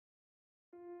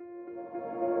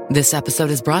This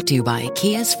episode is brought to you by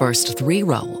Kia's first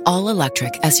three-row,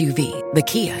 all-electric SUV, the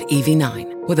Kia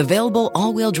EV9, with available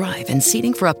all-wheel drive and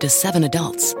seating for up to 7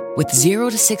 adults. With 0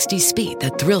 to 60 speed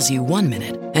that thrills you 1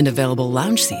 minute and available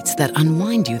lounge seats that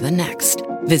unwind you the next.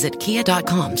 Visit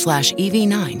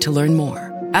kia.com/EV9 to learn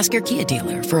more. Ask your Kia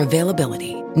dealer for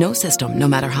availability. No system, no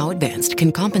matter how advanced,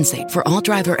 can compensate for all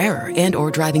driver error and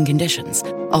or driving conditions.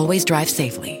 Always drive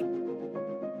safely.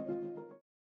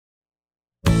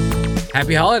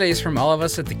 Happy holidays from all of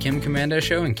us at the Kim Komando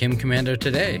Show and Kim Komando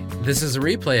Today. This is a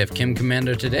replay of Kim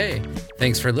Komando Today.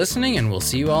 Thanks for listening, and we'll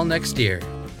see you all next year.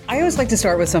 I always like to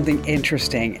start with something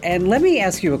interesting, and let me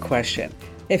ask you a question.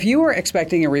 If you were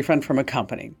expecting a refund from a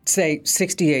company, say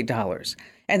 $68,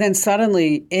 and then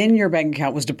suddenly in your bank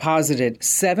account was deposited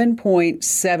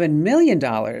 $7.7 million,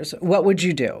 what would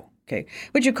you do? Okay.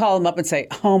 Would you call them up and say,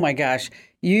 oh my gosh,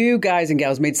 you guys and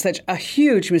gals made such a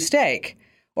huge mistake?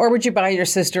 Or would you buy your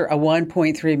sister a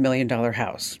 $1.3 million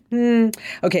house?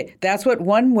 Okay, that's what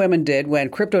one woman did when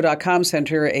Crypto.com sent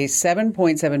her a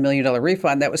 $7.7 million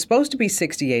refund that was supposed to be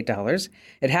 $68.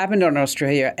 It happened in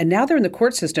Australia, and now they're in the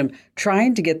court system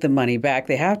trying to get the money back.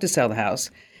 They have to sell the house.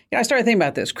 You know, I started thinking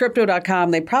about this.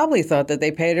 Crypto.com, they probably thought that they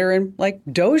paid her in like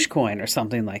Dogecoin or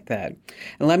something like that.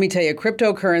 And let me tell you,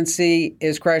 cryptocurrency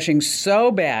is crashing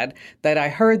so bad that I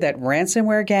heard that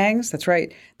ransomware gangs, that's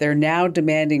right, they're now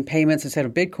demanding payments instead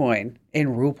of Bitcoin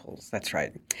in rubles. That's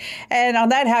right. And on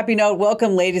that happy note,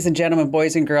 welcome, ladies and gentlemen,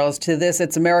 boys and girls, to this.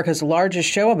 It's America's largest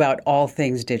show about all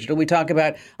things digital. We talk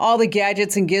about all the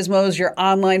gadgets and gizmos, your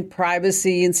online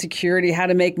privacy and security, how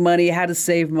to make money, how to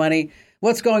save money,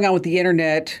 what's going on with the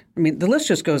internet. I mean, the list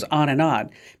just goes on and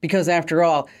on because after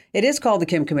all, it is called the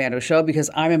Kim Komando Show because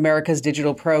I'm America's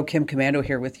digital pro, Kim Komando,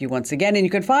 here with you once again. And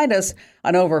you can find us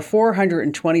on over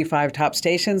 425 top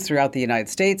stations throughout the United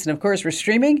States. And of course, we're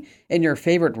streaming in your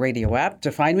favorite radio app.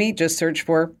 To find me, just search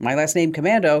for my last name,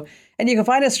 Komando. And you can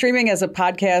find us streaming as a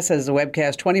podcast, as a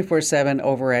webcast 24/7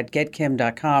 over at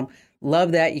getkim.com.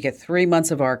 Love that. You get 3 months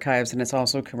of archives, and it's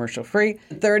also commercial free.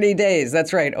 30 days.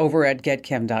 That's right, over at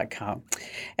getkim.com.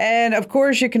 And of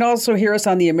course, you can also hear us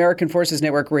on the American Forces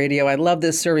Network Radio. I love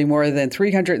this, serving more than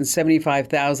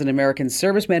 375,000 American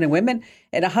servicemen and women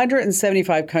in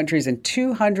 175 countries and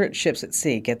 200 ships at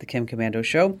sea. Get the Kim Komando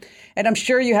Show. And I'm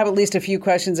sure you have at least a few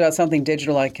questions about something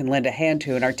digital I can lend a hand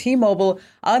to. And our T-Mobile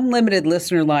Unlimited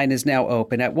listener line is now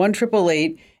open at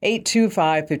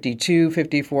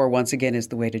 1-888-825-5254. Once again, is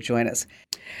the way to join us.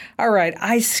 All right.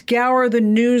 I scour the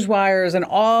news wires and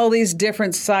all these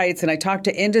different sites, and I talk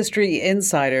to industry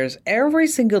insiders every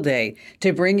single day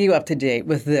to bring you up to date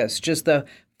with this, just the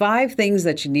 5 things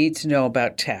that you need to know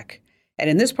about tech. And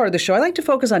in this part of the show, I like to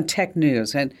focus on tech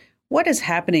news and what is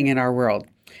happening in our world.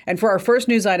 And for our first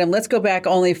news item, let's go back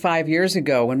only 5 years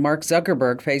ago when Mark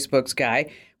Zuckerberg, Facebook's guy,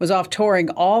 was off touring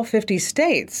all 50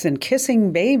 states and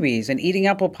kissing babies and eating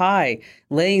apple pie,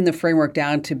 laying the framework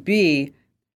down to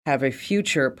have a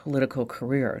future political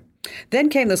career. Then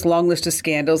came this long list of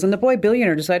scandals, and the boy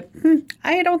billionaire decided,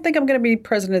 I don't think I'm going to be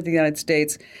president of the United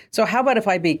States. So how about if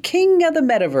I be king of the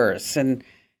metaverse? And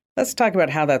let's talk about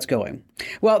how that's going.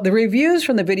 Well, the reviews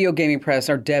from the video gaming press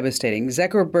are devastating.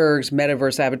 Zuckerberg's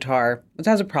metaverse avatar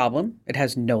has a problem. It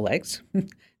has no legs.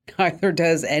 Neither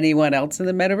does anyone else in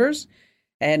the metaverse.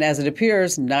 And as it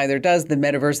appears, neither does the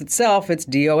metaverse itself. It's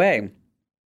DOA.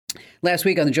 Last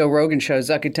week on the Joe Rogan show,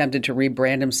 Zuck attempted to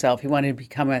rebrand himself. He wanted to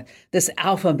become this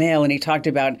alpha male, and he talked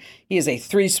about he is a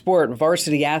 3-sport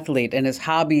varsity athlete, and his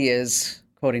hobby is,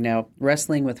 quoting now,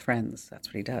 wrestling with friends. That's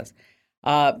what he does.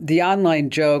 The online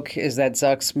joke is that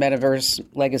Zuck's metaverse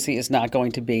legacy is not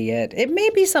going to be it. It may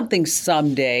be something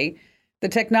someday. The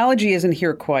technology isn't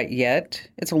here quite yet.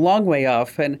 It's a long way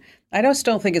off, and I just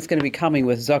don't think it's going to be coming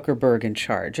with Zuckerberg in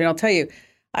charge. And I'll tell you,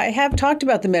 I have talked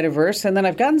about the metaverse, and then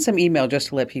I've gotten some email just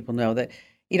to let people know that,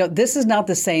 this is not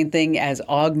the same thing as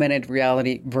augmented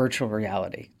reality, virtual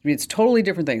reality. I mean, it's totally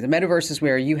different things. The metaverse is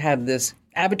where you have this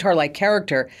avatar-like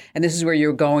character, and this is where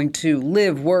you're going to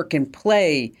live, work, and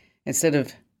play instead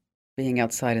of being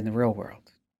outside in the real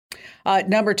world.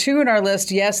 Number 2 on our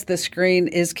list, yes, the screen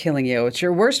is killing you. It's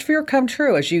your worst fear come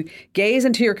true. As you gaze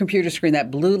into your computer screen,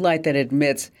 that blue light that it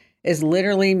emits is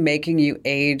literally making you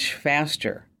age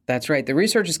faster. That's right. The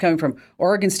research is coming from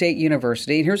Oregon State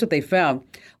University. And here's what they found.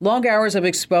 Long hours of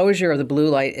exposure of the blue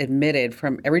light emitted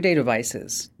from everyday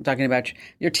devices. I'm talking about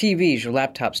your TVs, your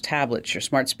laptops, tablets, your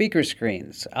smart speaker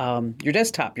screens, your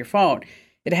desktop, your phone.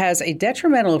 It has a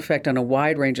detrimental effect on a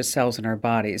wide range of cells in our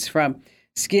bodies, from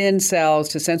skin cells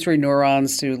to sensory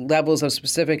neurons to levels of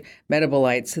specific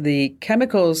metabolites. The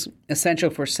chemicals essential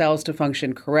for cells to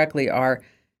function correctly are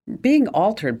being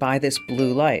altered by this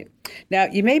blue light. Now,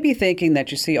 you may be thinking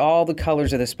that you see all the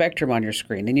colors of the spectrum on your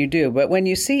screen, and you do, but when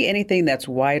you see anything that's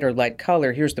white or light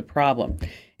color, here's the problem.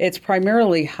 It's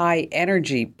primarily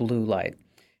high-energy blue light.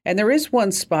 And there is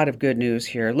one spot of good news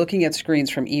here. Looking at screens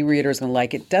from e-readers and the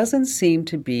like, it doesn't seem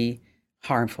to be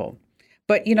harmful.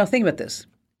 But, think about this.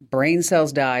 Brain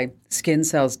cells die, skin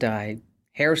cells die,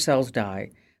 hair cells die,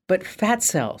 but fat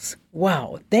cells,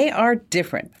 wow, they are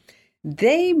different.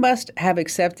 They must have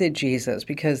accepted Jesus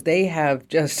because they have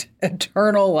just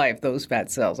eternal life, those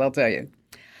fat cells, I'll tell you.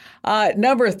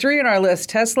 Number 3 on our list,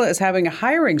 Tesla is having a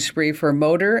hiring spree for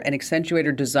motor and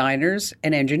accentuator designers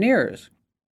and engineers,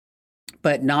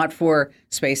 but not for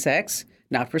SpaceX,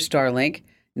 not for Starlink,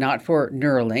 not for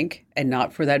Neuralink, and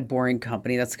not for that boring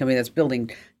company. That's the company that's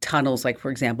building tunnels, like,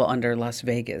 for example, under Las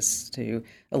Vegas to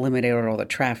eliminate all the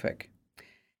traffic.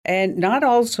 And not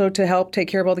also to help take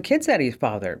care of all the kids that he's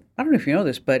fathered. I don't know if you know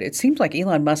this, but it seems like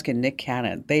Elon Musk and Nick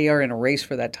Cannon, they are in a race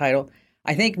for that title.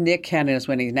 I think Nick Cannon is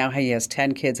winning. Now he has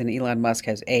 10 kids and Elon Musk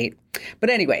has 8. But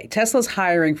anyway, Tesla's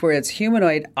hiring for its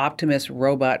humanoid Optimus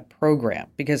robot program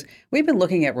because we've been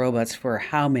looking at robots for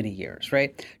how many years,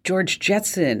 right? George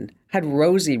Jetson had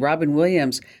Rosie. Robin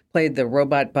Williams played the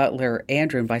robot butler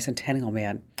Andrew in Bicentennial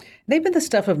Man. They've been the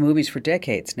stuff of movies for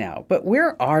decades now, but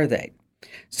where are they?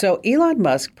 So Elon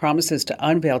Musk promises to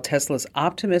unveil Tesla's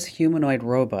Optimus humanoid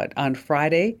robot on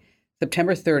Friday,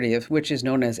 September 30th, which is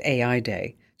known as AI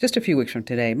Day, just a few weeks from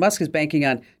today. Musk is banking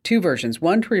on 2 versions,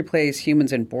 one to replace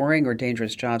humans in boring or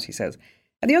dangerous jobs, he says,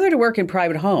 and the other to work in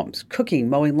private homes, cooking,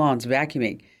 mowing lawns,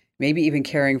 vacuuming, maybe even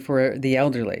caring for the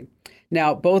elderly.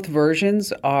 Now, both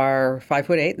versions are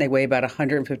 5'8", and they weigh about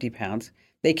 150 pounds.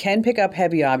 They can pick up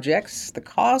heavy objects. The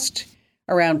cost,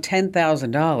 around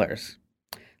 $10,000.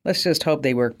 Let's just hope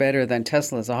they work better than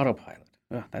Tesla's autopilot.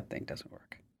 Oh, that thing doesn't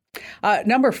work.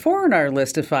 Number 4 on our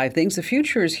list of 5 things, the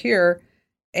future is here,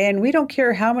 and we don't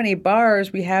care how many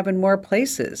bars we have in more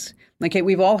places. Okay,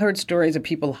 we've all heard stories of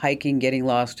people hiking, getting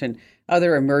lost, and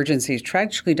other emergencies,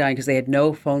 tragically dying because they had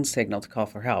no phone signal to call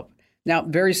for help. Now,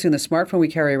 very soon, the smartphone we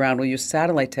carry around will use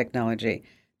satellite technology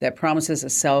that promises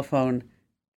a cell phone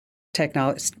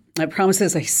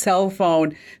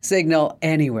signal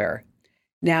anywhere.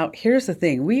 Now, here's the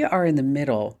thing. We are in the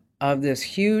middle of this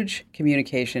huge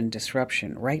communication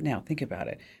disruption right now. Think about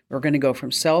it. We're going to go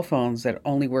from cell phones that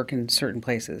only work in certain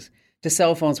places to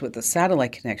cell phones with a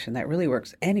satellite connection that really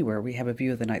works anywhere we have a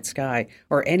view of the night sky,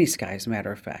 or any sky, as a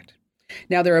matter of fact.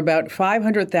 Now, there are about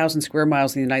 500,000 square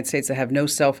miles in the United States that have no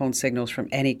cell phone signals from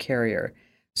any carrier.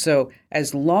 So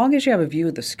as long as you have a view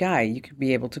of the sky, you can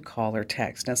be able to call or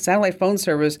text. Now, satellite phone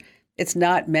service, it's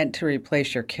not meant to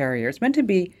replace your carrier. It's meant to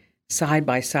be side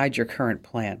by side your current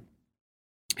plan.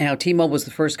 Now, T-Mobile was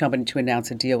the first company to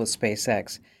announce a deal with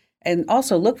SpaceX. And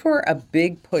also look for a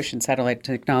big push in satellite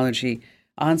technology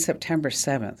on September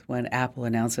 7th when Apple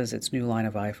announces its new line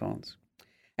of iPhones.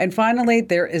 And finally,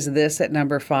 there is this at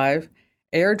number 5.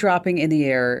 Airdropping in the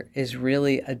air is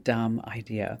really a dumb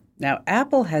idea. Now,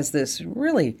 Apple has this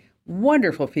really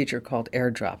wonderful feature called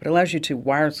AirDrop. It allows you to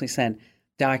wirelessly send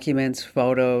documents,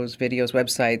 photos, videos,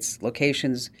 websites,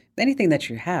 locations, anything that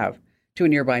you have to a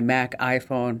nearby Mac,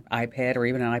 iPhone, iPad, or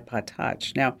even an iPod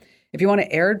Touch. Now, if you want to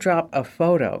AirDrop a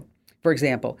photo, for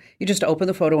example, you just open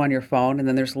the photo on your phone, and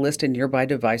then there's a list of nearby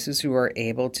devices who are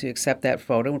able to accept that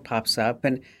photo. It pops up,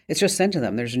 and it's just sent to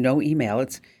them. There's no email.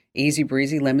 It's easy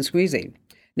breezy, lemon squeezy.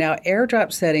 Now,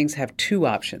 AirDrop settings have 2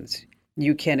 options.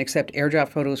 You can accept AirDrop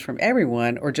photos from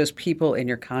everyone or just people in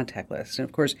your contact list. And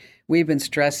of course, we've been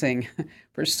stressing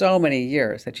for so many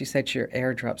years that you set your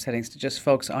AirDrop settings to just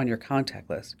folks on your contact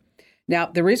list. Now,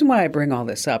 the reason why I bring all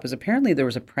this up is apparently there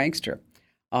was a prankster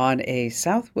on a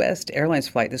Southwest Airlines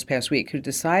flight this past week who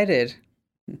decided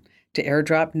to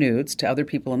AirDrop nudes to other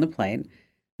people on the plane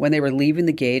when they were leaving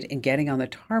the gate and getting on the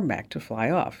tarmac to fly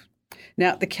off.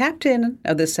 Now, the captain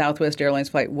of the Southwest Airlines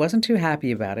flight wasn't too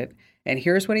happy about it, and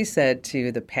here's what he said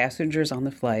to the passengers on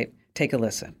the flight. Take a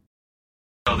listen.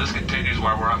 So this continues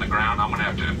while we're on the ground. I'm going to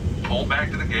have to pull back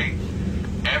to the gate.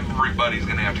 Everybody's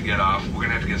going to have to get off. We're going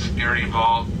to have to get security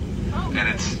involved, and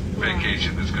it's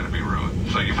vacation that's going to be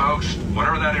ruined. So you folks,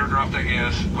 whatever that AirDrop thing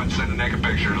is, quit sending naked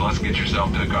pictures. Let's get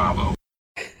yourself to Cabo.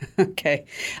 Okay.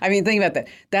 I mean, think about that.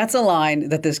 That's a line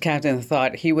that this captain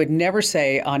thought he would never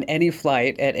say on any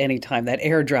flight at any time, that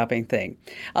airdropping thing.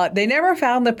 They never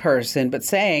found the person, but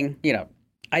saying,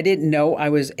 I didn't know I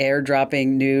was airdropping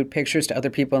nude pictures to other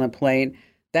people on a plane,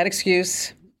 that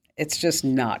excuse, it's just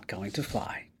not going to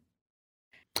fly.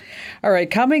 All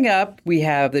right, coming up, we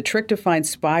have the trick to find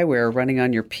spyware running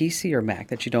on your PC or Mac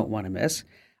that you don't want to miss.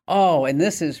 Oh, and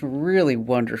this is really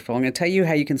wonderful. I'm going to tell you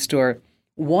how you can store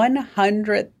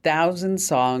 100,000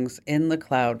 songs in the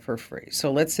cloud for free.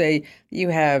 So let's say you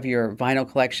have your vinyl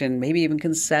collection, maybe even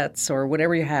cassettes or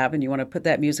whatever you have, and you want to put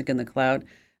that music in the cloud.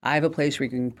 I have a place where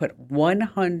you can put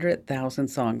 100,000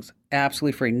 songs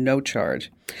absolutely free, no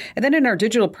charge. And then in our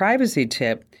digital privacy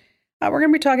tip, we're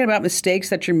going to be talking about mistakes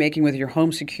that you're making with your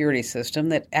home security system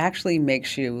that actually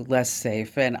makes you less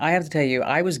safe. And I have to tell you,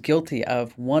 I was guilty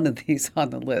of one of these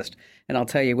on the list, and I'll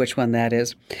tell you which one that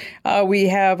is. We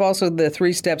have also the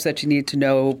 3 steps that you need to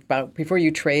know about before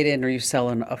you trade in or you sell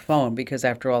a phone, because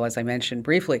after all, as I mentioned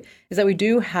briefly, is that we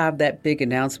do have that big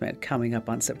announcement coming up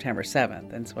on September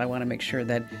 7th. And so I want to make sure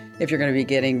that if you're going to be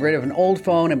getting rid of an old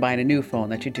phone and buying a new phone,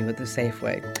 that you do it the safe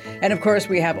way. And of course,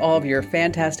 we have all of your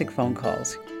fantastic phone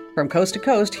calls from coast to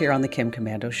coast here on the Kim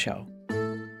Komando Show.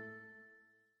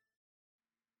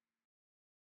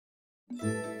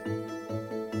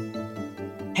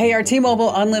 Hey, our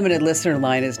T-Mobile Unlimited listener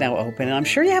line is now open, and I'm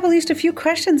sure you have at least a few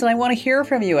questions, and I want to hear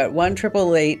from you at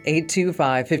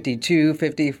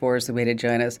 1-888-825-5254 is the way to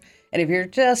join us. And if you're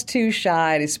just too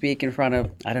shy to speak in front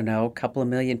of, I don't know, a couple of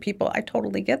million people, I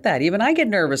totally get that. Even I get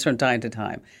nervous from time to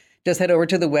time. Just head over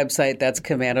to the website, that's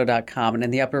komando.com, and in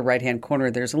the upper right-hand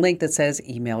corner, there's a link that says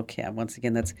Email Kim. Once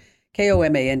again, that's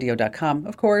KOMANDO.com,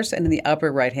 of course, and in the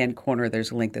upper right-hand corner,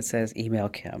 there's a link that says Email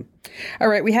Kim. All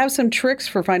right, we have some tricks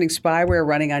for finding spyware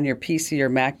running on your PC or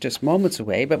Mac just moments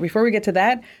away, but before we get to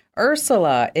that,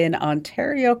 Ursula in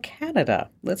Ontario,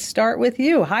 Canada. Let's start with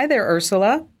you. Hi there,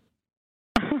 Ursula.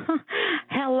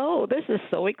 Hello, this is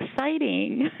so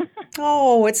exciting.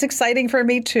 Oh, it's exciting for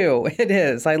me too. It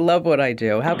is. I love what I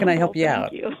do. How can I help you out?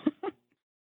 Thank you.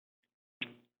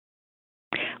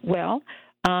 Well,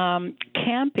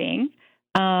 camping,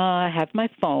 I have my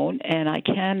phone, and I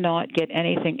cannot get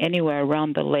anything anywhere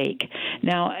around the lake.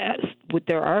 Now,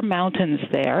 there are mountains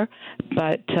there,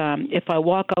 but if I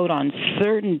walk out on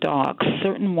certain docks,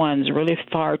 certain ones really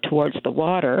far towards the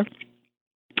water,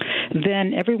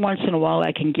 then every once in a while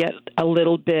I can get a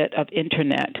little bit of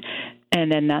internet,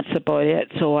 and then that's about it.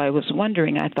 So I was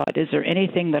wondering, I thought, is there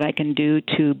anything that I can do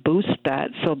to boost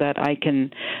that so that I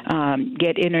can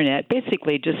get internet,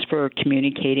 basically just for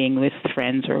communicating with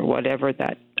friends or whatever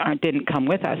that didn't come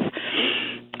with us?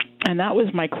 And that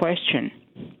was my question.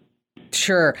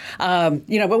 Sure.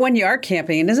 But when you are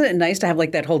camping, isn't it nice to have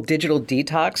like that whole digital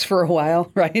detox for a while,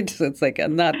 right? So it's like,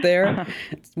 I'm not there.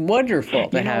 It's wonderful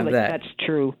to have that. That's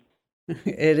true.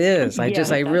 It is.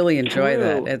 I really enjoy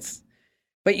that.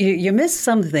 But you miss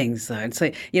some things, though. It's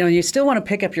like, you still want to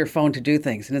pick up your phone to do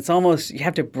things, and it's almost, you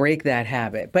have to break that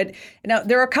habit. But now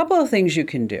there are a couple of things you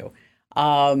can do.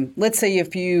 Let's say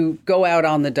if you go out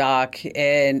on the dock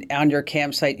and on your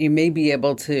campsite, you may be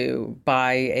able to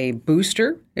buy a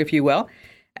booster, if you will.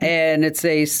 And it's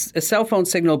a cell phone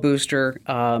signal booster,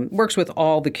 works with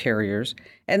all the carriers,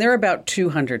 and they're about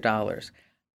 $200.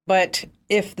 But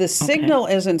if the signal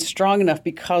isn't strong enough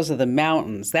because of the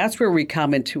mountains, that's where we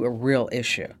come into a real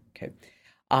issue. Okay.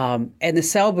 And the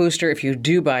cell booster, if you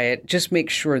do buy it, just make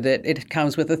sure that it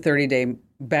comes with a 30-day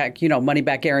money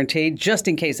back guarantee, just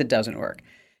in case it doesn't work.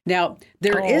 Now,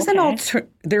 there is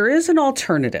an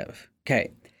alternative,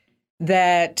 okay,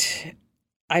 that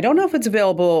I don't know if it's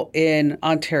available in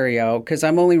Ontario, because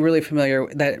I'm only really familiar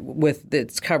with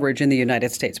its coverage in the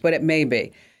United States, but it may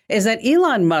be, is that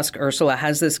Elon Musk, Ursula,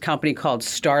 has this company called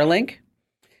Starlink.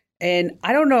 And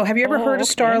I don't know, have you ever heard of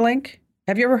Starlink?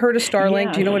 Have you ever heard of Starlink?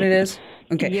 Yeah. Do you know what it is?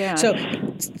 Okay. Yeah.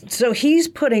 So he's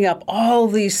putting up all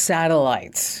these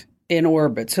satellites in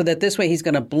orbit so that this way he's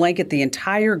going to blanket the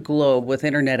entire globe with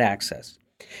internet access.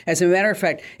 As a matter of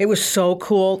fact, it was so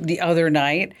cool the other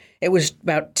night. It was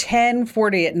about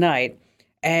 10:40 at night,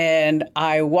 and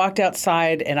I walked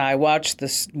outside and I watched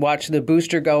the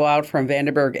booster go out from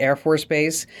Vandenberg Air Force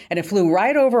Base, and it flew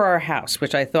right over our house,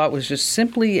 which I thought was just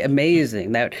simply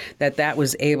amazing that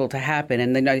was able to happen.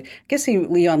 And then I guess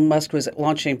Elon Musk was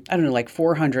launching, I don't know, like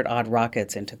 400 odd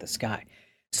rockets into the sky.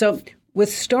 So with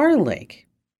Starlink,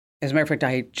 as a matter of fact,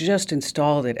 I just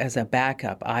installed it as a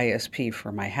backup ISP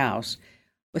for my house.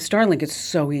 With Starlink, it's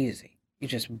so easy. You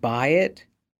just buy it,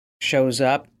 shows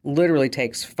up, literally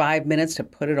takes 5 minutes to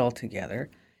put it all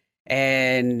together,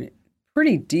 and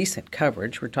pretty decent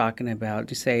coverage. We're talking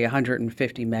about, say,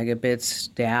 150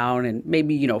 megabits down and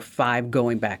maybe, 5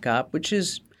 going back up, which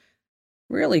is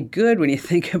really good when you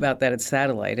think about that at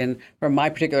satellite. And from my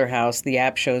particular house, the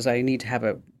app shows I need to have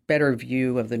a better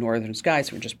view of the northern sky,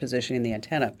 so we're just positioning the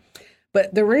antenna.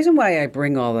 But the reason why I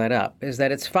bring all that up is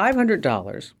that it's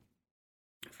 $500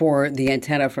 for the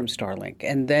antenna from Starlink,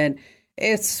 and then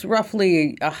it's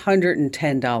roughly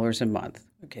 $110 a month,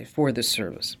 for the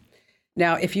service.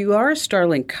 Now, if you are a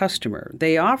Starlink customer,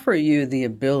 they offer you the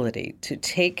ability to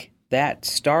take that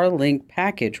Starlink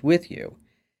package with you.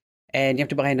 And you have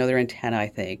to buy another antenna, I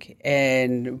think.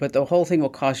 But the whole thing will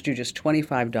cost you just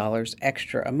 $25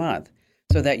 extra a month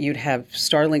so that you'd have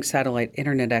Starlink satellite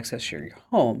internet access to your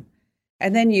home.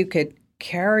 And then you could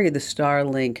carry the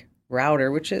Starlink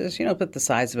router, which is, about the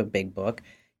size of a big book.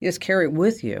 You just carry it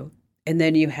with you. And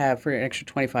then you have, for an extra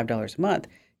 $25 a month,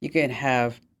 you can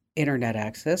have internet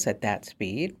access at that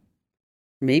speed,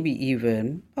 maybe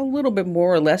even a little bit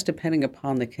more or less depending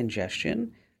upon the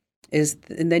congestion.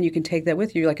 And then you can take that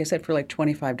with you, like I said, for like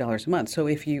 $25 a month. So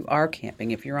if you are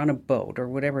camping, if you're on a boat or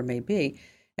whatever it may be,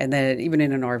 and then even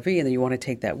in an RV, and then you want to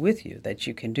take that with you, that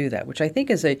you can do that, which I think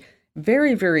is a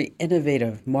very, very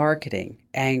innovative marketing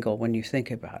angle when you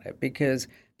think about it. Because,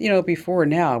 before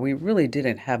now, we really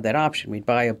didn't have that option. We'd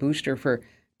buy a booster for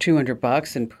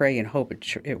 $200 and pray and hope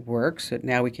it works. So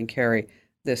now we can carry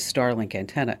this Starlink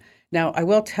antenna. Now, I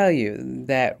will tell you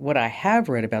that what I have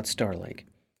read about Starlink,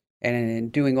 and in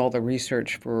doing all the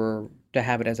research to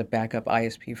have it as a backup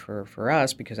ISP for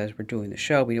us, because as we're doing the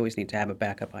show, we always need to have a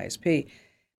backup ISP,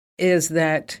 is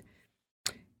that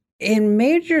in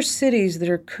major cities,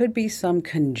 there could be some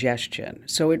congestion.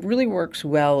 So it really works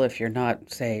well if you're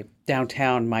not, say,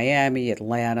 downtown Miami,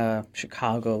 Atlanta,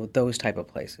 Chicago, those type of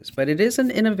places. But it is an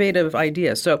innovative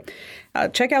idea. So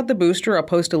check out the booster. I'll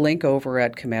post a link over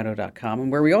at Komando.com,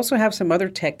 and where we also have some other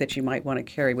tech that you might want to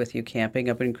carry with you camping,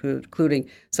 including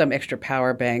some extra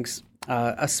power banks,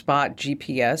 a spot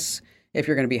GPS. If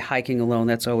you're going to be hiking alone,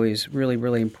 that's always really,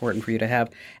 really important for you to have.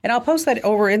 And I'll post that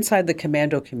over inside the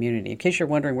Komando community. In case you're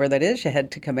wondering where that is, you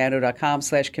head to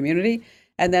Komando.com/community.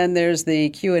 And then there's the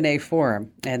Q&A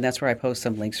forum, and that's where I post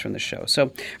some links from the show.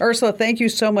 So, Ursula, thank you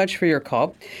so much for your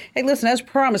call. Hey, listen, as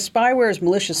promised, spyware is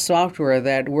malicious software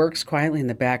that works quietly in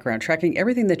the background, tracking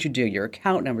everything that you do, your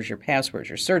account numbers, your passwords,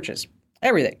 your searches,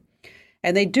 everything.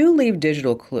 And they do leave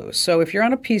digital clues. So if you're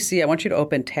on a PC, I want you to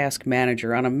open Task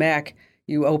Manager. On a Mac,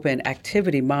 you open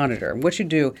Activity Monitor. And what you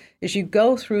do is you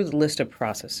go through the list of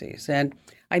processes. And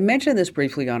I mentioned this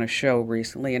briefly on a show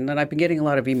recently, and then I've been getting a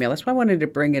lot of email. That's why I wanted to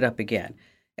bring it up again.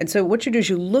 And so what you do is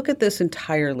you look at this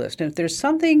entire list. And if there's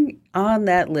something on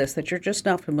that list that you're just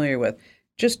not familiar with,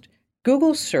 just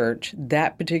Google search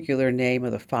that particular name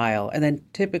of the file, and then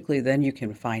typically then you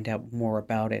can find out more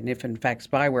about it. And if in fact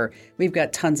spyware, we've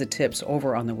got tons of tips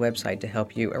over on the website to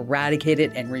help you eradicate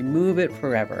it and remove it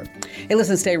forever. Hey,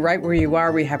 listen, stay right where you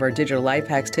are. We have our digital life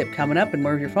hacks tip coming up and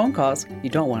more of your phone calls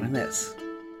you don't want to miss.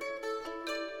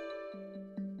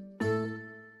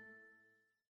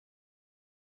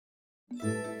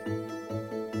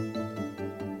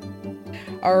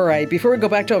 All right, before we go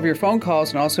back to all of your phone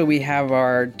calls, and also we have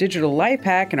our digital life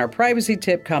hack and our privacy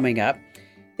tip coming up,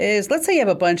 is let's say you have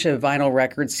a bunch of vinyl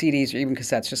records, CDs, or even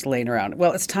cassettes just laying around.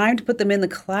 Well, it's time to put them in the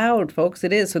cloud, folks.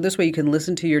 It is. So this way you can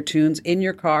listen to your tunes in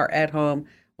your car, at home,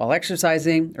 while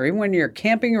exercising, or even when you're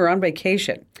camping or on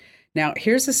vacation. Now,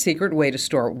 here's a secret way to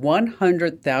store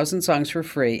 100,000 songs for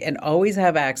free and always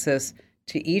have access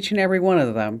to each and every one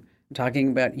of them. I'm talking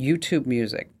about YouTube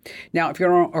Music. Now, if you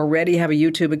don't already have a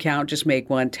YouTube account, just make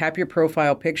one. Tap your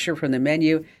profile picture from the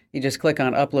menu. You just click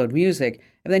on Upload Music.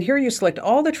 And then here you select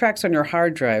all the tracks on your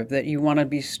hard drive that you want to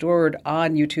be stored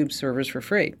on YouTube servers for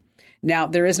free. Now,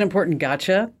 there is an important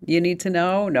gotcha you need to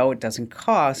know. No, it doesn't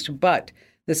cost, but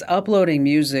this uploading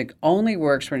music only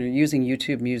works when you're using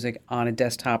YouTube Music on a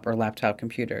desktop or laptop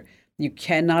computer. You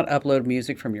cannot upload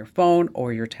music from your phone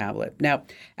or your tablet. Now,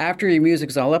 after your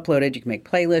music is all uploaded, you can make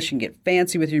playlists, you can get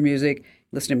fancy with your music,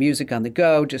 listen to music on the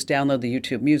go, just download the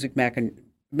YouTube Music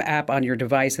app on your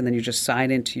device, and then you just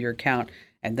sign into your account,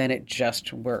 and then it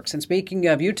just works. And speaking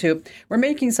of YouTube, we're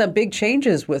making some big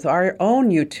changes with our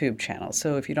own YouTube channel.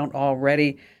 So if you don't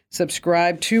already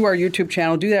subscribe to our YouTube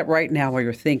channel, do that right now while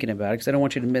you're thinking about it, because I don't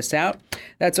want you to miss out.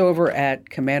 That's over at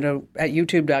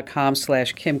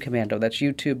youtube.com/KimCommando. That's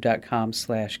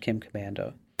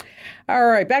youtube.com/KimCommando. All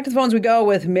right, back to the phones we go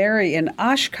with Mary in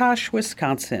Oshkosh,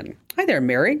 Wisconsin. Hi there,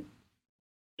 Mary.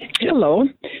 Hello.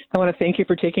 I want to thank you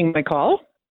for taking my call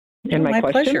and my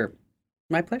question. Pleasure.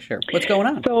 My pleasure. What's going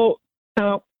on? So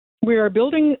we are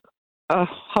building a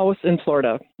house in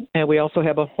Florida, and we also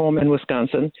have a home in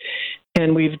Wisconsin.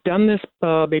 And we've done this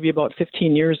maybe about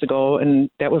 15 years ago, and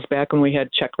that was back when we had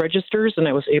check registers, and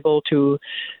I was able to,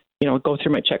 go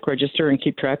through my check register and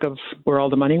keep track of where all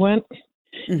the money went.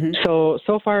 Mm-hmm.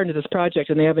 So far into this project,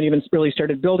 and they haven't even really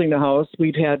started building the house,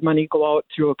 we've had money go out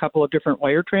through a couple of different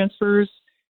wire transfers.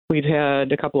 We've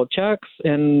had a couple of checks,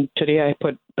 and today I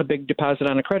put a big deposit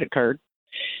on a credit card.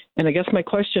 And I guess my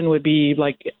question would be,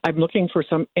 I'm looking for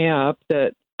some app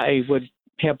that I would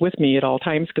have with me at all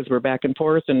times because we're back and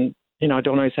forth, and I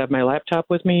don't always have my laptop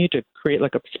with me to create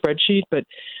like a spreadsheet, but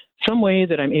some way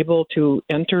that I'm able to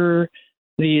enter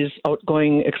these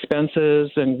outgoing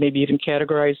expenses and maybe even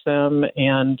categorize them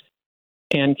and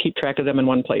keep track of them in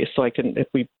one place. So I can, if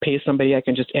we pay somebody, I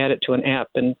can just add it to an app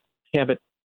and have it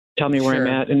tell me where Sure.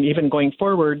 I'm at. And even going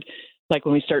forward, like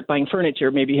when we start buying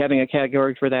furniture, maybe having a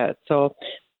category for that. So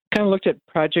kind of looked at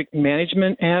project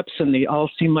management apps, and they all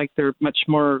seem like they're much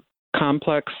more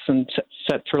complex and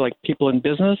set for like people in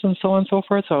business and so on and so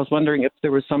forth. So I was wondering if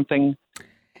there was something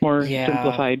more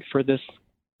simplified for this.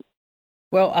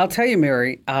 Well, I'll tell you,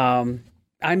 Mary, I'm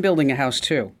building a house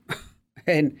too.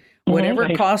 And whatever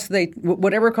cost they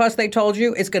told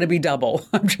you, it's going to be double.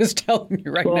 I'm just telling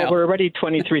you now. Well, we're already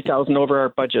 $23,000 over our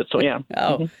budget, so yeah.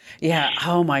 Yeah.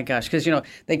 Oh my gosh, because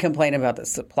they complain about the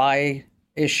supply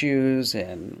issues,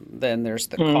 and then there's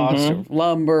the cost of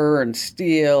lumber and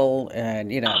steel,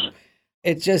 and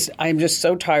I'm just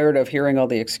so tired of hearing all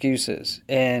the excuses.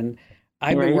 And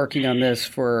I've been working on this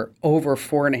for over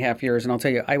 4.5 years, and I'll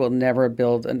tell you, I will never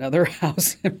build another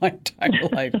house in my entire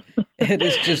life. It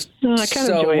is just I kind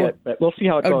of enjoy it, but we'll see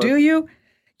how it goes. Oh, do you?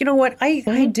 You know what?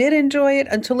 I did enjoy it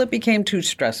until it became too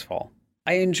stressful.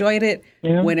 I enjoyed it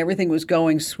when everything was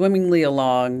going swimmingly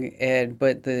along,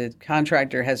 but the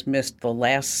contractor has missed the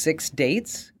last 6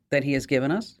 dates that he has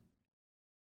given us.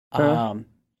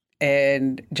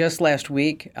 And just last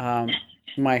week,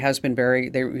 my husband, Barry,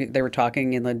 they were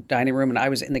talking in the dining room, and I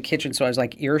was in the kitchen, so I was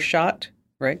like earshot,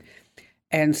 right?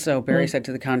 And so Barry said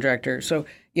to the contractor, so,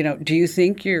 do you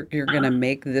think you're going to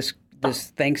make this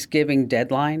Thanksgiving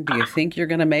deadline? Do you think you're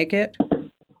going to make it?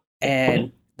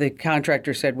 And the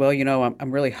contractor said, well,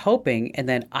 I'm really hoping. And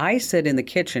then I said in the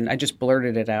kitchen, I just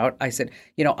blurted it out. I said,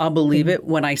 I'll believe it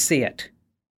when I see it.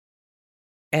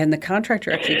 And the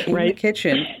contractor actually came in the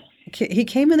kitchen. He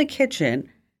came in the kitchen,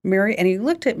 Mary, and he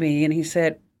looked at me and he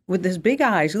said, with his big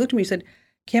eyes, he looked at me and said,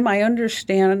 Kim, I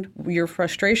understand your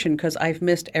frustration because I've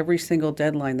missed every single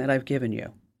deadline that I've given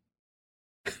you.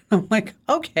 I'm like,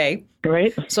 okay.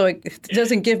 Right. So it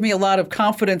doesn't give me a lot of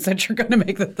confidence that you're going to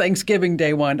make the Thanksgiving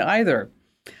Day one either.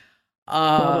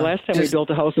 Well, the last time we built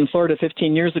a house in Florida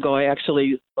 15 years ago, I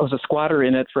actually was a squatter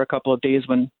in it for a couple of days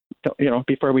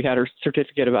before we had our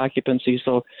certificate of occupancy.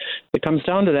 So if it comes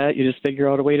down to that, you just figure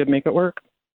out a way to make it work.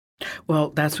 Well,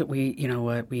 that's what we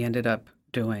ended up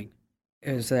doing.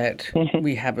 Is that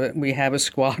we have a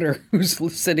squatter who's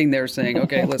sitting there saying,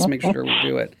 okay, let's make sure we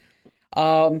do it.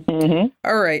 All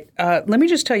right. Let me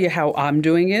just tell you how I'm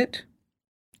doing it.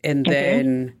 And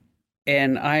then,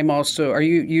 and I'm also, are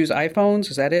you use iPhones?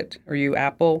 Is that it? Are you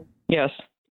Apple? Yes.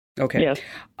 Okay. Yes.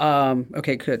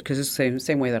 Okay, good. Because it's the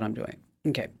same way that I'm doing.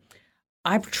 Okay.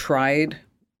 I've tried,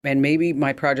 and maybe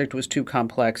my project was too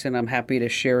complex, and I'm happy to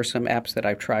share some apps that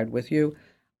I've tried with you.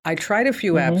 I tried a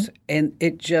few apps, and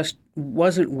it just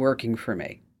wasn't working for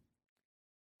me.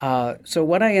 So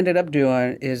what I ended up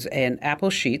doing is an Apple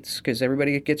Sheets, because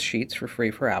everybody gets Sheets for free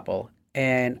for Apple,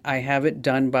 and I have it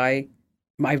done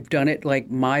I've done it like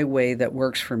my way that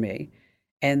works for me,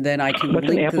 and then I can What's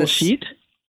link an Apple Sheet?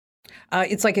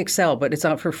 It's like Excel, but it's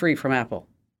out for free from Apple.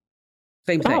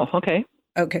 Same thing. Oh, okay.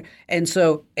 Okay,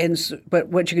 but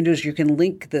what you can do is you can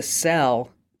link the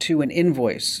cell to an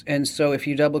invoice, and so if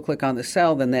you double click on the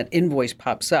cell, then that invoice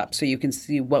pops up, so you can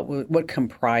see what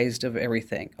comprised of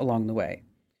everything along the way.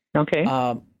 Okay.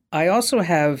 I also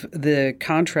have the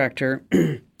contractor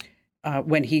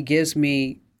when he gives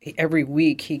me every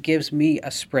week, he gives me a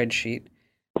spreadsheet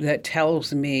that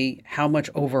tells me how much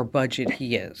over budget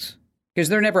he is, because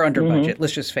they're never under budget.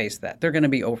 Let's just face that, they're going to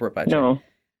be over budget. No.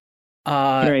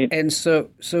 Right. And so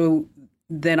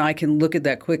then I can look at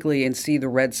that quickly and see the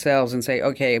red cells and say,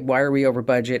 okay, why are we over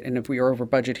budget? And if we are over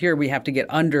budget here, we have to get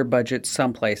under budget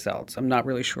someplace else. I'm not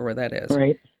really sure where that is.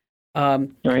 Right.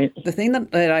 Right. The thing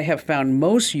that I have found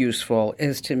most useful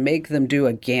is to make them do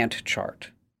a Gantt chart.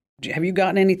 Have you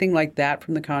gotten anything like that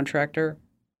from the contractor?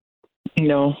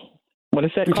 No. What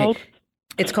is that called?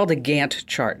 It's called a Gantt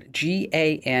chart.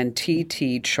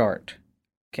 Gantt chart.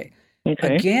 Okay.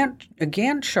 Okay. A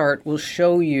Gantt chart will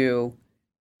show you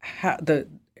how the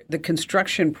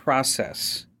construction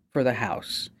process for the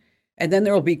house. And then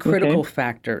there will be critical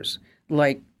factors,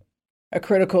 like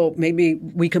maybe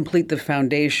we complete the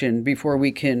foundation before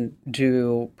we can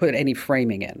put any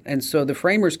framing in. And so the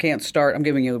framers can't start. I'm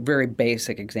giving you a very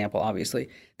basic example, obviously.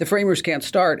 The framers can't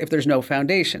start if there's no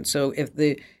foundation. So if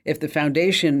the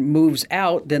foundation moves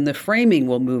out, then the framing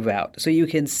will move out. So you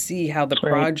can see how the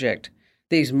project,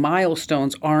 these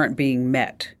milestones aren't being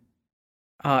met.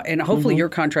 And hopefully your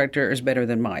contractor is better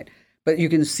than mine. But you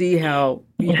can see how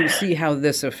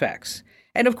this affects.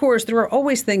 And of course, there are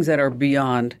always things that are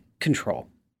beyond control,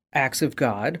 acts of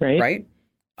God, right?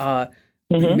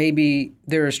 Maybe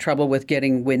there's trouble with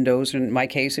getting windows. In my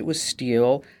case, it was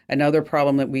steel. Another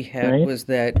problem that we had was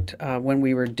that when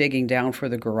we were digging down for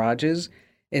the garages,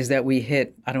 is that we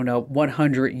hit,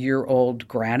 100-year-old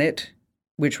granite,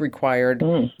 which required,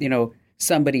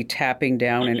 somebody tapping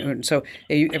down. And so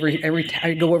every time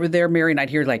I go over there, Mary, and I'd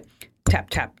hear like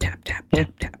tap, tap, tap, tap,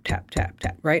 tap, tap, tap, tap,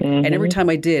 tap, right? And every time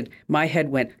I did, my head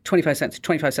went 25 cents,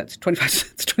 25 cents, 25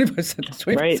 cents, 25 cents,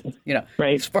 25 cents,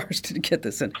 as far as to get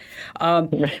this in.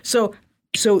 So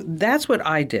that's what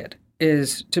I did,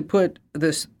 is to put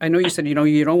this. I know you said,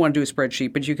 you don't want to do a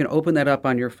spreadsheet, but you can open that up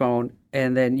on your phone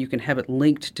and then you can have it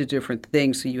linked to different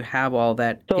things so you have all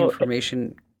that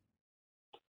information.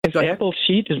 Is Apple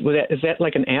Sheet, is that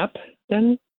like an app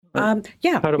then?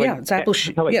 It's Apple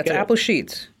Sheet. It's Apple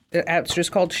Sheets. It's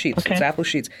just called Sheets. Okay. It's Apple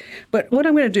Sheets. But what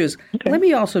I'm going to do is, let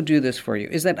me also do this for you,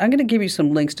 is that I'm going to give you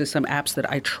some links to some apps that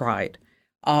I tried.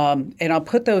 And I'll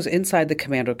put those inside the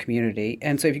Commando community.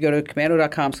 And so if you go to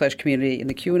commando.com/community in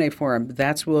the Q&A forum,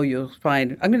 that's where you'll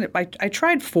find, I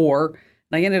tried 4, and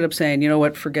I ended up saying, you know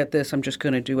what, forget this. I'm just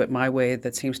going to do it my way.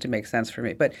 That seems to make sense for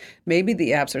me. But maybe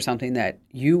the apps are something that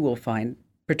you will find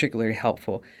particularly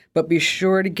helpful. But be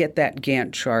sure to get that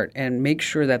Gantt chart and make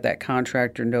sure that that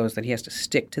contractor knows that he has to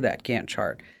stick to that Gantt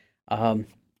chart.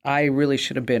 I really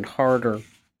should have been harder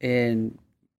in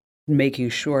making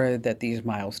sure that these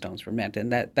milestones were met.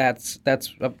 And that's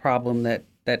a problem that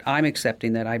I'm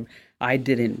accepting that I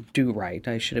didn't do right.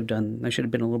 I should have been a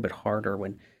little bit harder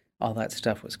when all that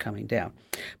stuff was coming down.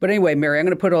 But anyway, Mary, I'm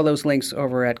going to put all those links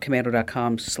over at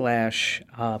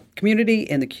commando.com/community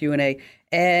in the Q&A.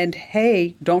 And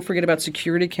hey, don't forget about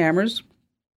security cameras.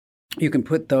 You can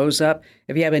put those up.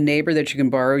 If you have a neighbor that you can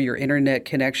borrow your internet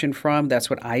connection from, that's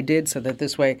what I did, so that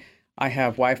this way I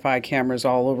have Wi-Fi cameras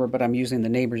all over, but I'm using the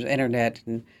neighbor's internet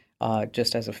and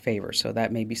just as a favor. So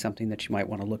that may be something that you might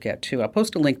want to look at too. I'll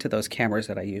post a link to those cameras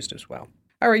that I used as well.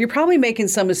 All right, you're probably making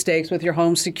some mistakes with your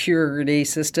home security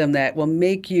system that will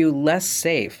make you less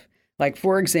safe. Like,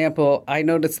 for example, I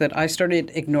noticed that I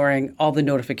started ignoring all the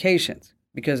notifications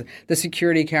because the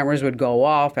security cameras would go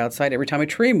off outside every time a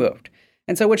tree moved.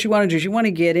 And so what you want to do is you want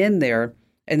to get in there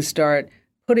and start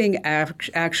putting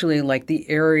actually like the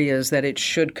areas that it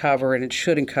should cover and it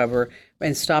shouldn't cover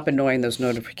and stop annoying those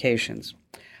notifications.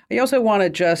 You also want to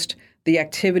adjust the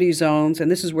activity zones, and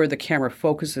this is where the camera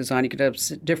focuses on. You could have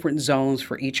different zones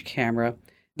for each camera.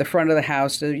 The front of the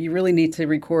house, you really need to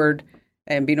record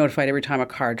and be notified every time a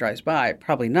car drives by.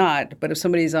 Probably not, but if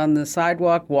somebody's on the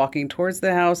sidewalk walking towards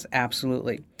the house,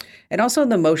 absolutely. And also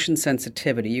the motion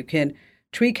sensitivity. You can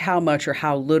tweak how much or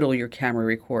how little your camera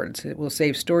records. It will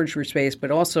save storage space, but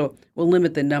also will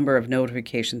limit the number of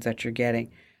notifications that you're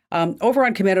getting. Over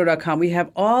on commando.com, we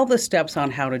have all the steps on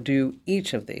how to do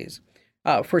each of these.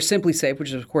 For Simply Safe, which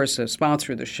is, of course, a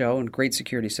sponsor of the show and great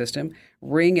security system,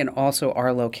 Ring, and also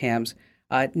Arlo cams.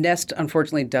 Nest,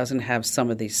 unfortunately, doesn't have some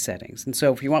of these settings. And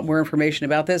so if you want more information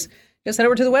about this, just head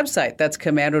over to the website. That's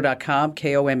commando.com,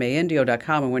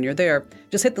 KOMANDO.com. And when you're there,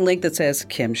 just hit the link that says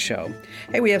Kim Show.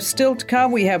 Hey, we have still to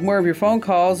come. We have more of your phone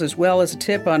calls as well as a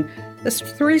tip on the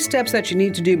 3 steps that you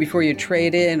need to do before you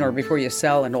trade in or before you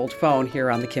sell an old phone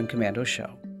here on the Kim Commando Show.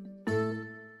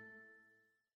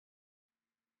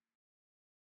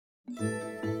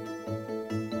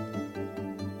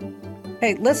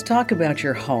 Hey, let's talk about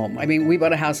your home. I mean, we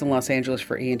bought a house in Los Angeles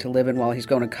for Ian to live in while he's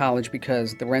going to college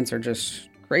because the rents are just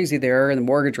crazy there and the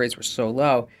mortgage rates were so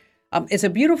low. It's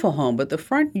a beautiful home, but the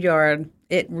front yard,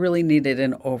 it really needed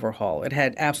an overhaul. It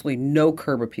had absolutely no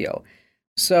curb appeal.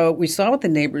 So we saw what the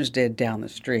neighbors did down the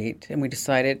street and we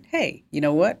decided, hey, you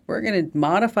know what? We're going to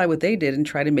modify what they did and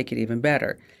try to make it even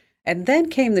better. And then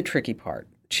came the tricky part.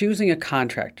 Choosing a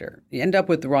contractor. You end up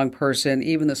with the wrong person.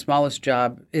 Even the smallest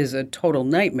job is a total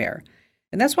nightmare.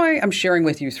 And that's why I'm sharing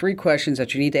with you 3 questions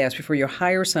that you need to ask before you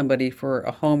hire somebody for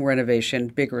a home renovation,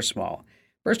 big or small.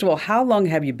 First of all, how long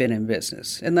have you been in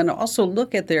business? And then also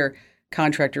look at their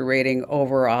contractor rating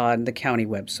over on the county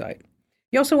website.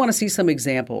 You also want to see some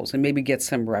examples and maybe get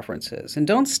some references. And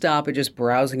don't stop at just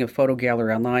browsing a photo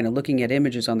gallery online and looking at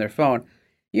images on their phone.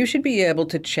 You should be able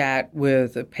to chat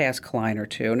with a past client or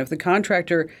two. And if the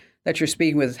contractor that you're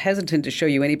speaking with is hesitant to show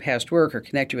you any past work or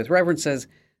connect you with references,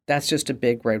 that's just a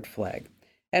big red flag.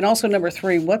 And also, number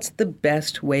 3, what's the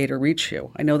best way to reach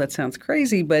you? I know that sounds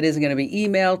crazy, but is it going to be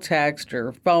email, text,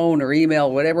 or phone, or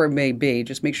email, whatever it may be?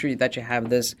 Just make sure that you have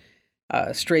this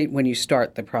straight when you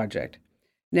start the project.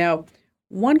 Now,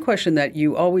 one question that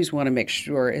you always want to make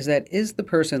sure is that, is the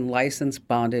person licensed,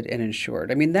 bonded, and insured?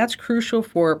 I mean, that's crucial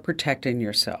for protecting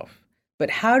yourself. But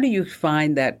how do you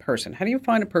find that person? How do you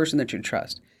find a person that you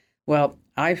trust? Well,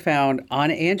 I found on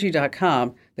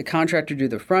Angie.com, the contractor do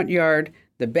the front yard,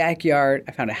 the backyard.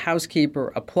 I found a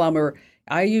housekeeper, a plumber.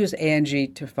 I use Angie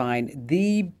to find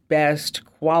the best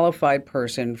qualified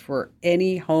person for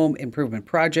any home improvement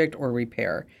project or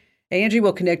repair. Angie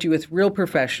will connect you with real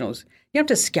professionals. You have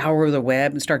to scour the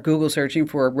web and start Google searching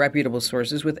for reputable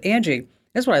sources. With Angie,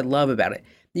 that's what I love about it.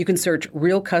 You can search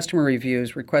real customer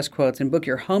reviews, request quotes, and book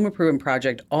your home improvement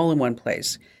project all in one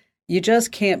place. You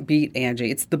just can't beat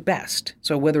Angie. It's the best.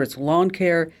 So whether it's lawn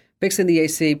care, fixing the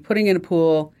AC, putting in a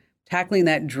pool, tackling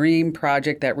that dream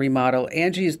project, that remodel,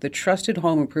 Angie is the trusted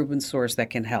home improvement source that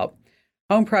can help.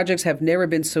 Home projects have never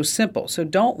been so simple, so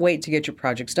don't wait to get your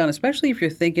projects done, especially if you're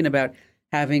thinking about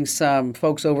having some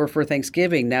folks over for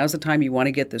Thanksgiving. Now's the time you want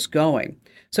to get this going.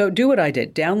 So do what I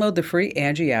did. Download the free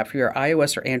Angie app for your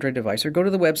iOS or Android device, or go to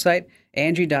the website,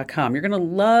 Angie.com. You're going to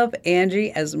love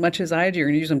Angie as much as I do. You're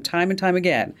going to use them time and time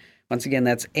again. Once again,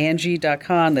 that's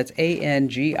Angie.com. That's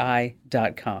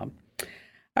ANGI.com.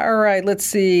 All right, let's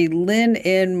see. Lynn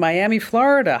in Miami,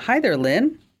 Florida. Hi there,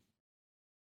 Lynn.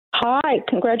 Hi,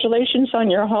 congratulations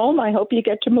on your home. I hope you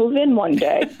get to move in one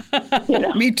day.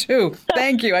 Me too.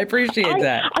 Thank you. I appreciate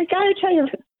that. I got to tell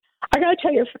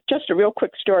you just a real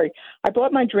quick story. I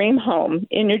bought my dream home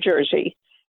in New Jersey,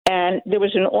 and there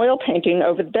was an oil painting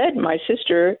over the bed. My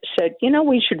sister said,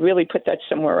 we should really put that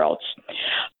somewhere else.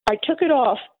 I took it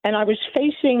off, and I was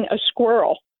facing a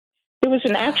squirrel. There was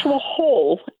an actual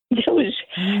hole.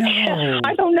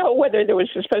 I don't know whether there was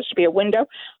supposed to be a window.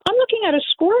 I'm looking at a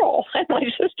squirrel, and my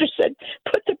sister said,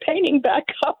 put the painting back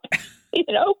up,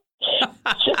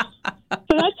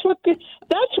 So that's what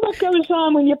goes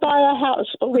on when you buy a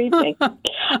house, believe me.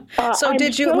 So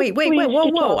did you, wait,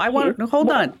 whoa. I want to,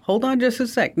 hold on just a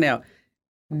sec. Now,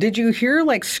 did you hear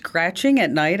like scratching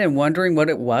at night and wondering what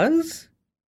it was?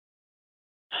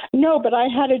 No, but I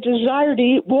had a desire to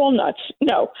eat walnuts.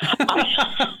 No,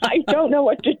 I don't know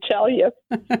what to tell you.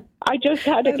 I just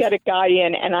had to get a guy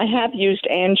in, and I have used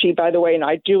Angie, by the way, and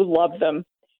I do love them,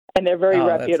 and they're very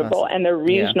reputable, awesome. And they're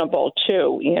reasonable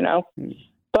too,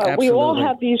 But Absolutely. We all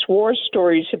have these war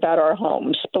stories about our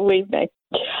homes, believe me.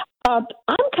 I'm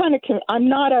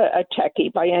not a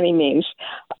techie by any means.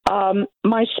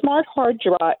 My smart hard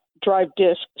drive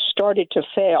disk started to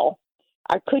fail.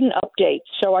 I couldn't update,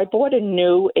 so I bought a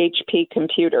new HP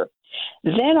computer.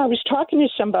 Then I was talking to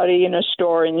somebody in a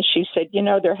store, and she said,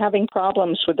 they're having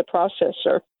problems with the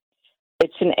processor.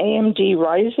 It's an AMD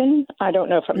Ryzen. I don't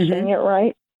know if I'm saying it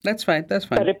right. That's fine.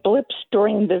 But it blips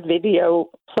during the video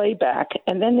playback.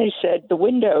 And then they said the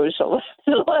Windows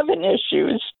 11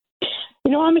 issues.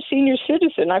 I'm a senior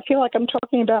citizen. I feel like I'm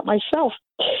talking about myself.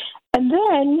 And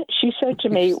then she said to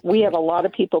me, we have a lot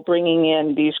of people bringing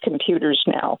in these computers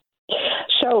now.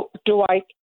 So do I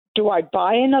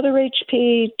buy another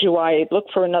HP? Do I look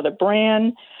for another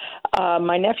brand?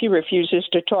 My nephew refuses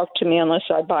to talk to me unless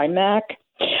I buy Mac.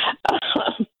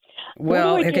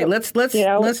 Well, okay, let's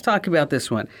talk about this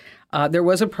one. There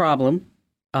was a problem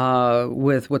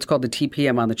with what's called the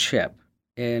TPM on the chip.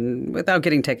 And without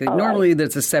getting technical, normally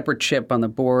there's a separate chip on the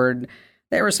board.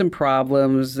 There were some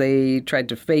problems. They tried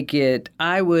to fake it.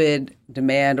 I would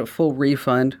demand a full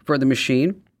refund for the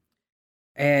machine.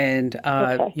 And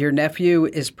your nephew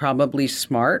is probably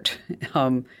smart.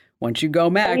 Once you go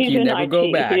Mac, you never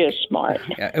go back. He is smart.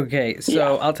 Okay,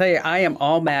 so I'll tell you, I am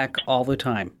all Mac all the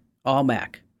time, all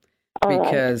Mac,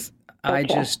 because I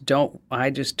just don't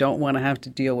want to have to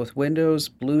deal with Windows,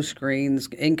 blue screens,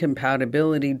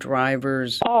 incompatibility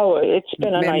drivers. Oh, it's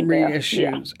been a memory nightmare.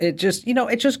 issues. Yeah.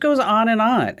 It just goes on,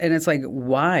 and it's like,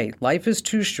 why? Life is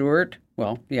too short.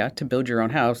 Well, yeah, to build your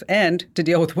own house and to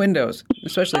deal with Windows,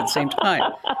 especially at the same time.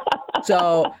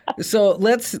 So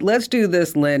let's do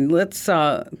this, Lynn. Let's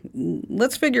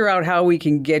figure out how we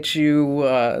can get you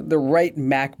the right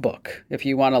MacBook if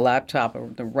you want a laptop, or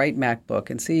the right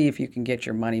MacBook, and see if you can get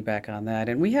your money back on that.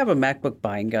 And we have a MacBook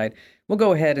buying guide. We'll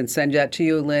go ahead and send that to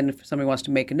you, Lynn, if somebody wants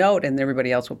to make a note, and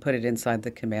everybody else will put it inside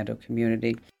the Commando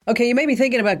community. Okay, you may be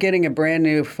thinking about getting a brand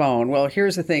new phone. Well,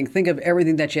 here's the thing. Think of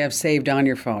everything that you have saved on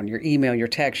your phone: your email, your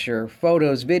text, your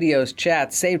photos, videos,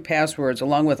 chats, saved passwords,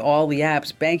 along with all the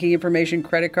apps, banking information,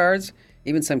 credit cards,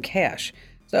 even some cash.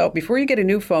 So before you get a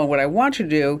new phone, what I want you to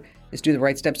do is do the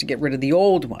right steps to get rid of the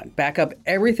old one. Back up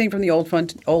everything from the old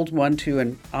one to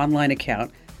an online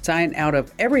account. Sign out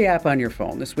of every app on your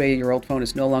phone. This way your old phone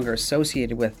is no longer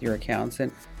associated with your accounts.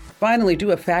 And finally, do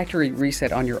a factory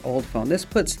reset on your old phone. This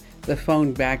puts the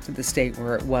phone back to the state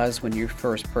where it was when you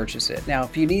first purchased it. Now,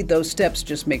 if you need those steps,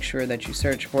 just make sure that you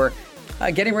search for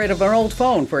getting rid of our old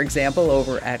phone, for example,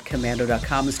 over at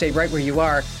Commando.com, and stay right where you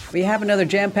are. We have another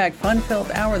jam-packed,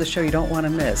 fun-filled hour of the show you don't want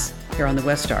to miss here on the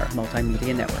West Star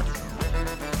Multimedia Network.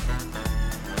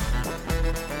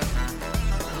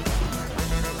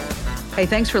 Hey,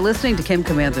 thanks for listening to Kim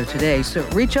Komando Today. So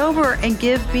reach over and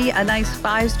give me a nice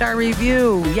 5-star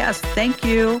review. Yes, thank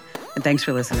you. And thanks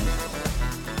for listening.